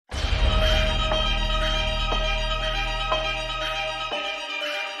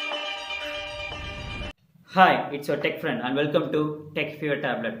Hi, it's your tech friend and welcome to techfever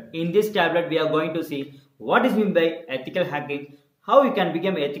tablet. In this tablet, we are going to see what is meant by ethical hacking, how you can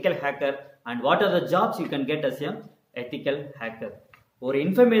become an ethical hacker, and what are the jobs you can get as an ethical hacker. ஒரு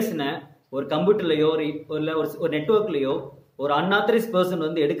இன்ஃபர்மேஷனை ஒரு கம்ப்யூட்டர்லையோ ஒரு நெட்வொர்க்லையோ ஒரு unauthorised person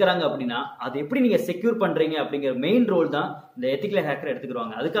வந்து எடுக்கிறாங்க அப்படின்னா அதை எப்படி நீங்கள் செக்யூர் பண்ணுறீங்க அப்படிங்கிற மெயின் ரோல் தான் இந்த எத்திக்கல் ஹேக்கர்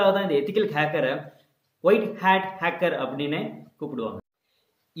எடுத்துக்கிறாங்க. அதுக்காக தான் இந்த எத்திக்கல் ஹேக்கரை ஒயிட் ஹேட் ஹேக்கர் அப்படின்னு கூப்பிடுவாங்க.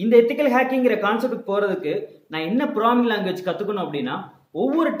 இந்த எத்திக்கல் ஹேக்கிங்கிற கான்செப்ட் போகிறதுக்கு நான் என்ன ப்ரோக்ராமிங் லாங்குவேஜ் கற்றுக்கணும் அப்படின்னா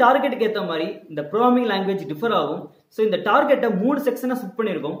ஒவ்வொரு டார்கெட்டுக்கு ஏற்ற மாதிரி இந்த ப்ரோக்ராமிங் லாங்குவேஜ் டிஃபர் ஆகும். ஸோ இந்த டார்கெட்டை 3 செக்ஷனாக ஸ்பிட்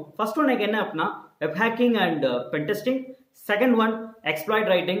பண்ணியிருக்கோம். ஃபர்ஸ்ட் ஒன் எனக்கு என்ன அப்படின்னா web hacking and பென்டெஸ்டிங், second one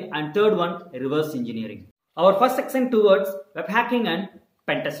exploit writing and third one reverse engineering. Our first section towards web hacking and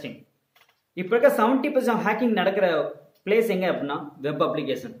பென்டெஸ்டிங். இப்போ இருக்க 70% ஹேக்கிங் நடக்கிற பிளேஸ் எங்க அப்படின்னா வெப்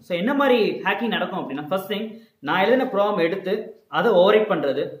அப்ளிகேஷன். ஸோ என்ன மாதிரி ஹேக்கிங் நடக்கும் அப்படின்னா ஃபர்ஸ்ட் திங் நான் எழுதின ப்ரோக்ராம் எடுத்து அதை ஓவர்ரைட்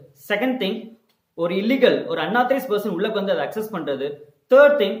பண்றது. செகண்ட் திங் ஒரு இல்லீகல் ஒரு அன்ஆத்தரைஸ் பர்சன் உள்ள வந்து அதை அக்சஸ் பண்றது.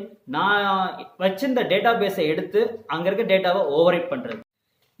 தேர்ட் திங் நான் வச்சிருந்த டேட்டா பேஸை எடுத்து அங்க இருக்க டேட்டாவை ஓவர்ரைட் பண்றது.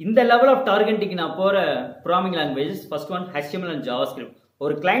 இந்த லெவல் ஆஃப் டார்கெட்டிங் நான் போற programming languages first one HTML and JavaScript.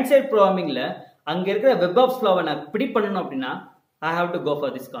 ஒரு கிளைண்ட் சைட் ப்ரோக்ராமிங்ல அங்க இருக்கிற வெப் ஆப்ஸ் ஃப்ளாவை நான் பிடிப் பண்ணணும் அப்படின்னா I have to go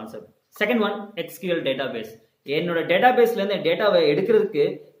for this concept. Second one SQL database. என்னோட டேட்டாபேஸ்ல இருந்து டேட்டாவை எடுக்கிறதுக்கு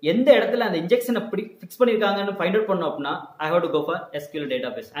எந்த இடத்துல அந்த இன்ஜெக்ஷனை ஃபிக்ஸ் பண்ணிருக்காங்கன்னு ஃபைண்ட் அவுட் பண்ணோம் அப்படின்னா I have to go for SQL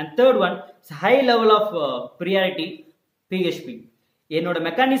database. And third one high level of priority PHP. என்னோட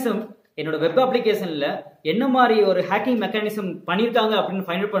மெக்கானிசம் என்னோட வெப் அப்ளிகேஷன்ல என்ன மாதிரி ஒரு ஹேக்கிங் மெக்கானிசம் பண்ணிருக்காங்க அப்படின்னு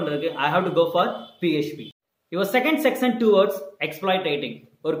ஃபைண்ட் அவுட் பண்றதுக்கு I have to go for PHP. Your second section towards exploit writing.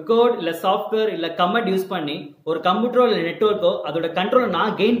 ஒரு code இல்ல சாஃப்ட்வேர் இல்ல கமெண்ட் யூஸ் பண்ணி ஒரு கம்ப்யூட்டரோ இல்ல நெட்வொர்க்கோ அதோட கண்ட்ரோலை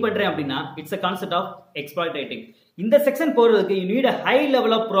நான் கெயின் பண்றேன் அப்படின்னா it's a concept of exploit writing. இந்த செக்ஷன் போறதுக்கு you need a high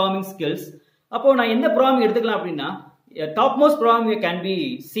level of programming skills. அப்போ நான் எந்த ப்ரோக்ராமிங் எடுத்துக்கலாம் அப்படின்னா top most programming can be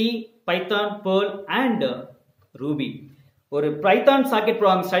C, Python, Perl and Ruby. ஒரு பைத்தான் சாக்கெட்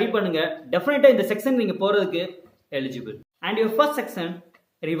ப்ரோக்ராமிங் ஸ்டடி பண்ணுங்க. டெஃபினட்டா இந்த செக்ஷன் நீங்க போறதுக்கு eligible. And your first section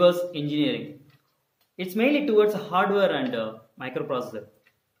reverse engineering. It's mainly towards hardware and micro processor.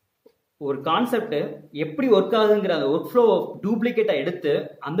 ஒரு கான்செப்ட் எப்படி ஒர்க் ஆகுதுங்கிற அந்த work flow டூப்ளிகேட்டை எடுத்து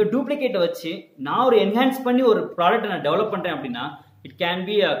அந்த டூப்ளிகேட்டை வச்சு நான் ஒரு என்ஹான்ஸ் பண்ணி ஒரு ப்ராடக்ட்டை நான் டெவலப் பண்றேன் அப்படின்னா it can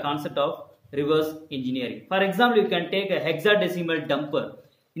be a concept of reverse engineering. For example you can take hexadecimal damper.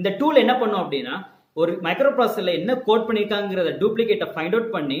 இந்த டூல் என்ன பண்ணும் அப்படின்னா ஒரு மைக்ரோ ப்ராசஸர்ல என்ன கோட் பண்ணிருக்காங்கிறத டூப்ளிகேட்டை ஃபைண்ட்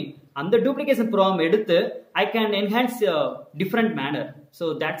அவுட் பண்ணி அந்த டூப்ளிகேஷன் ப்ரோக்ராம் எடுத்து I can enhance different manor. So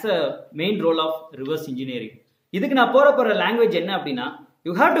that's a main role of reverse engineering. இதுக்கு நான் போற லாங்குவேஜ் என்ன அப்படின்னா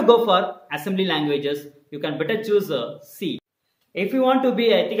you have to go for assembly languages. You can better choose C. If you want to be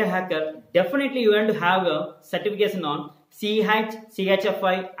an ethical hacker, definitely you want to have a certification on CH,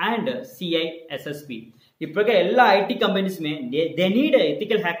 CHFI and CISSP. இப்போ இருக்க எல்லா IT கம்பெனிஸுமே they need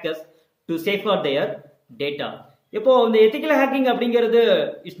ethical hackers to safeguard their data. இப்போ இந்த ethical hacking அப்படிங்கிறது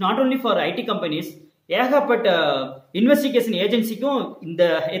it's not only for IT companies. ஏகப்பட்ட investigation ஏஜென்சிக்கும் இந்த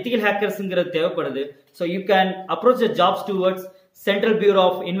ethical hackersங்கிறது தேவைப்படுது. So you can approach the jobs towards Central Bureau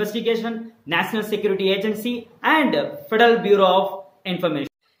of Investigation, National Security Agency and Federal Bureau of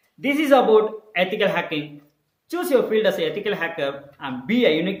Information. This is about ethical hacking. Choose your field as an ethical hacker and be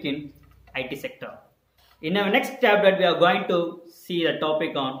a unique in IT sector. In our next tablet, we are going to see the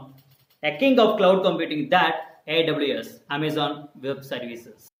topic on a king of cloud computing, that AWS, Amazon Web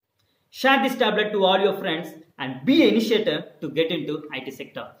Services. Share this tablet to all your friends and be an initiator to get into IT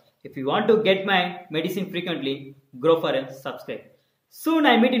sector. If you want to get my medicine frequently, go for a subscribe. Soon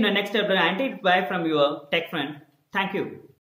I meet in the next tablet. Until bye from your tech friend. Thank you.